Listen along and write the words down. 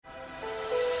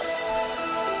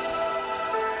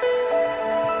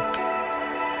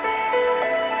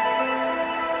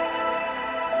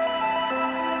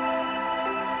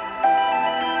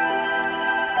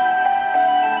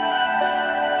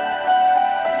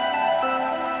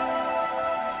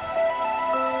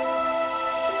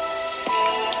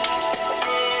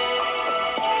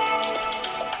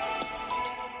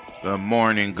Good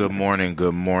morning,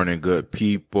 good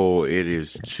people. It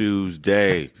is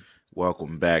Tuesday.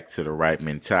 Welcome back to the Right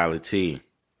Mentality.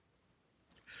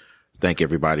 Thank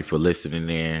everybody for listening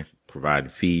in, providing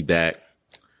feedback,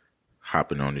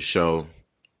 hopping on the show.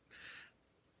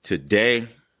 Today,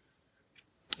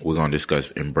 we're going to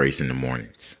discuss embracing the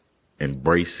mornings.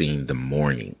 Embracing the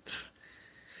mornings.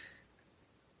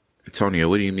 Antonio,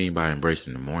 what do you mean by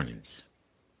embracing the mornings?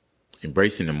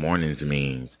 Embracing the mornings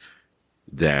means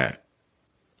that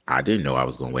I didn't know I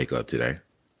was going to wake up today.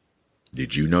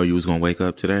 Did you know you was going to wake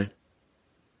up today?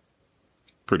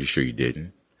 Pretty sure you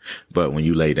didn't. But when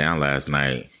you lay down last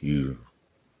night, you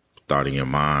thought in your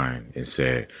mind and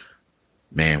said,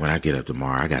 man, when I get up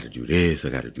tomorrow, I got to do this, I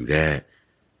got to do that.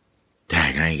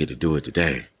 Dang, I ain't get to do it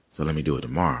today, so let me do it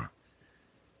tomorrow.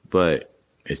 But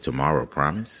is tomorrow a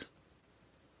promise?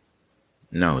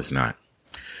 No, it's not.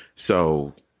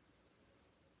 So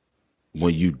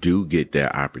when you do get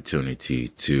that opportunity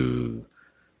to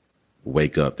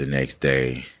wake up the next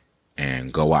day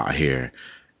and go out here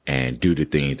and do the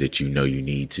things that you know you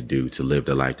need to do to live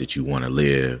the life that you want to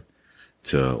live,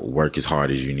 to work as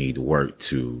hard as you need to work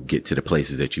to get to the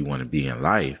places that you want to be in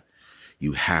life,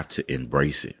 you have to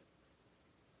embrace it.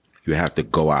 You have to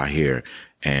go out here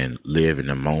and live in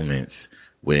the moments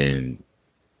when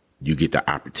you get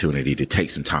the opportunity to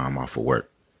take some time off of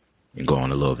work and go on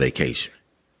a little vacation.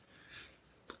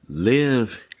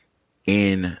 Live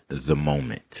in the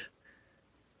moment.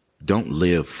 Don't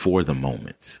live for the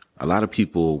moments. A lot of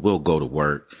people will go to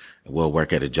work and will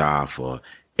work at a job for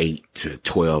 8 to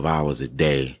 12 hours a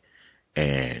day.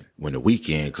 And when the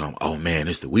weekend comes, oh man,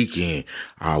 it's the weekend.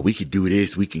 We could do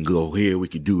this. We can go here. We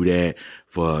could do that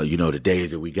for, the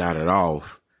days that we got it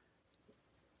off.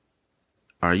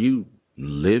 Are you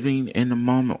living in the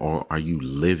moment or are you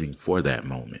living for that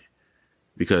moment?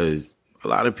 Because a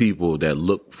lot of people that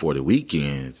look for the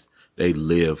weekends, they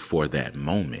live for that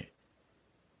moment,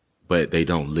 but they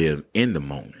don't live in the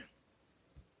moment.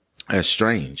 That's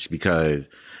strange because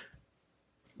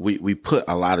we put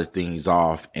a lot of things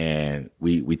off and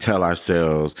we tell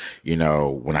ourselves,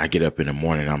 when I get up in the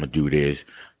morning, I'm going to do this.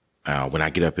 When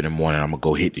I get up in the morning, I'm going to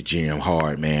go hit the gym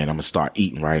hard, man. I'm going to start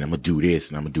eating right. I'm going to do this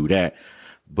and I'm going to do that.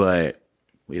 But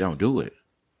we don't do it.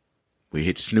 We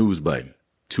hit the snooze button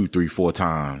 2, 3, 4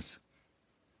 times.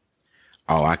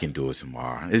 Oh, I can do it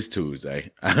tomorrow. It's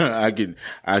Tuesday. I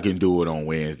can do it on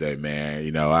Wednesday, man.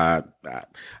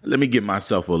 Let me give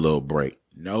myself a little break.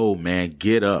 No, man,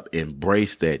 get up,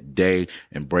 embrace that day,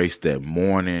 embrace that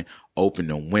morning, open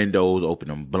the windows, open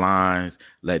them blinds,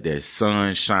 let that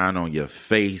sun shine on your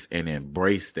face and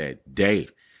embrace that day.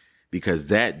 Because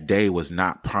that day was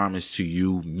not promised to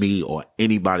you, me, or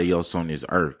anybody else on this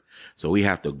earth. So we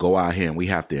have to go out here and we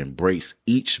have to embrace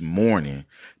each morning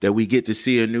that we get to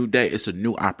see a new day. It's a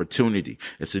new opportunity.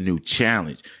 It's a new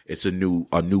challenge. It's a new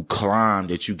climb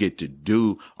that you get to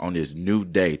do on this new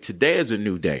day. Today is a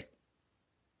new day.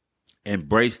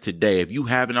 Embrace today. If you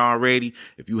haven't already,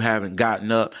 if you haven't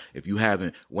gotten up, if you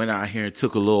haven't went out here and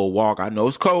took a little walk, I know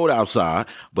it's cold outside,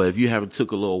 but if you haven't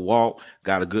took a little walk,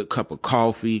 got a good cup of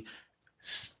coffee,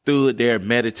 stood there,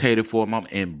 meditated for a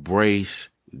moment, embrace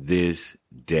this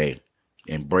day.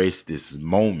 Embrace this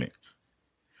moment.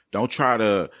 Don't try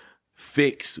to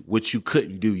fix what you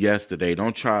couldn't do yesterday.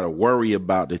 Don't try to worry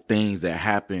about the things that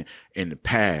happened in the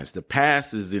past. The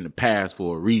past is in the past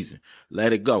for a reason.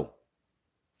 Let it go.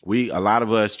 A lot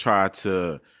of us try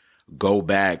to go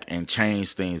back and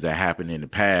change things that happened in the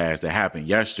past, that happened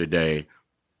yesterday.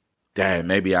 Dad,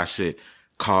 maybe I should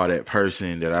call that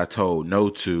person that I told no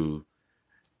to.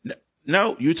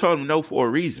 No, you told him no for a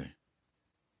reason.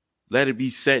 Let it be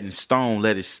set in stone.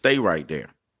 Let it stay right there.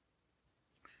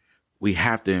 We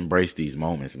have to embrace these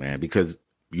moments, man, because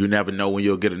you never know when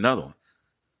you'll get another one.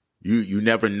 You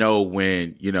never know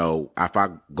when, if I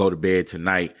go to bed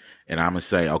tonight and I'm going to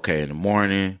say, okay, in the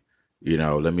morning,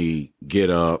 let me get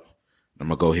up. I'm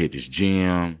going to go hit this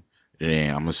gym. Then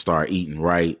I'm going to start eating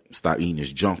right. Stop eating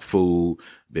this junk food.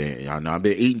 Then, y'all know I've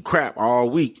been eating crap all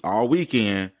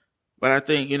weekend. But I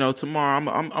think, tomorrow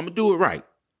I'm going to do it right.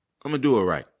 I'm going to do it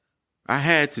right. I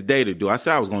had today to do. I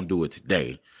said I was going to do it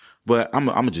today, but I'm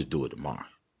going to just do it tomorrow.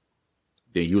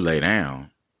 Then you lay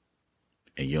down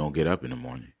and you don't get up in the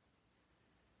morning.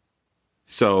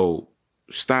 So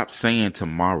stop saying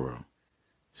tomorrow.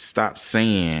 Stop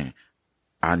saying,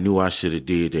 I knew I should have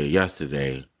did that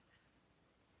yesterday.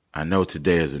 I know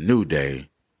today is a new day,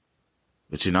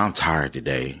 but I'm tired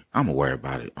today. I'm going to worry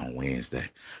about it on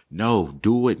Wednesday. No,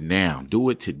 do it now. Do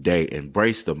it today.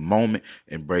 Embrace the moment.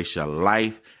 Embrace your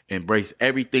life. Embrace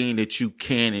everything that you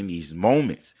can in these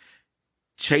moments.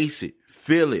 Chase it,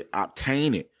 feel it,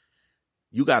 obtain it.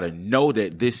 You got to know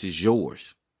that this is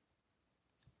yours.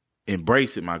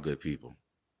 Embrace it, my good people.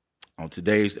 On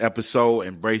today's episode,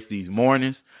 embrace these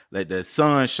mornings. Let the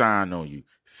sun shine on you.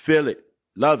 Feel it.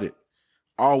 Love it.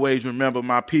 Always remember,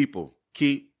 my people,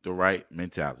 keep the right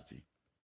mentality.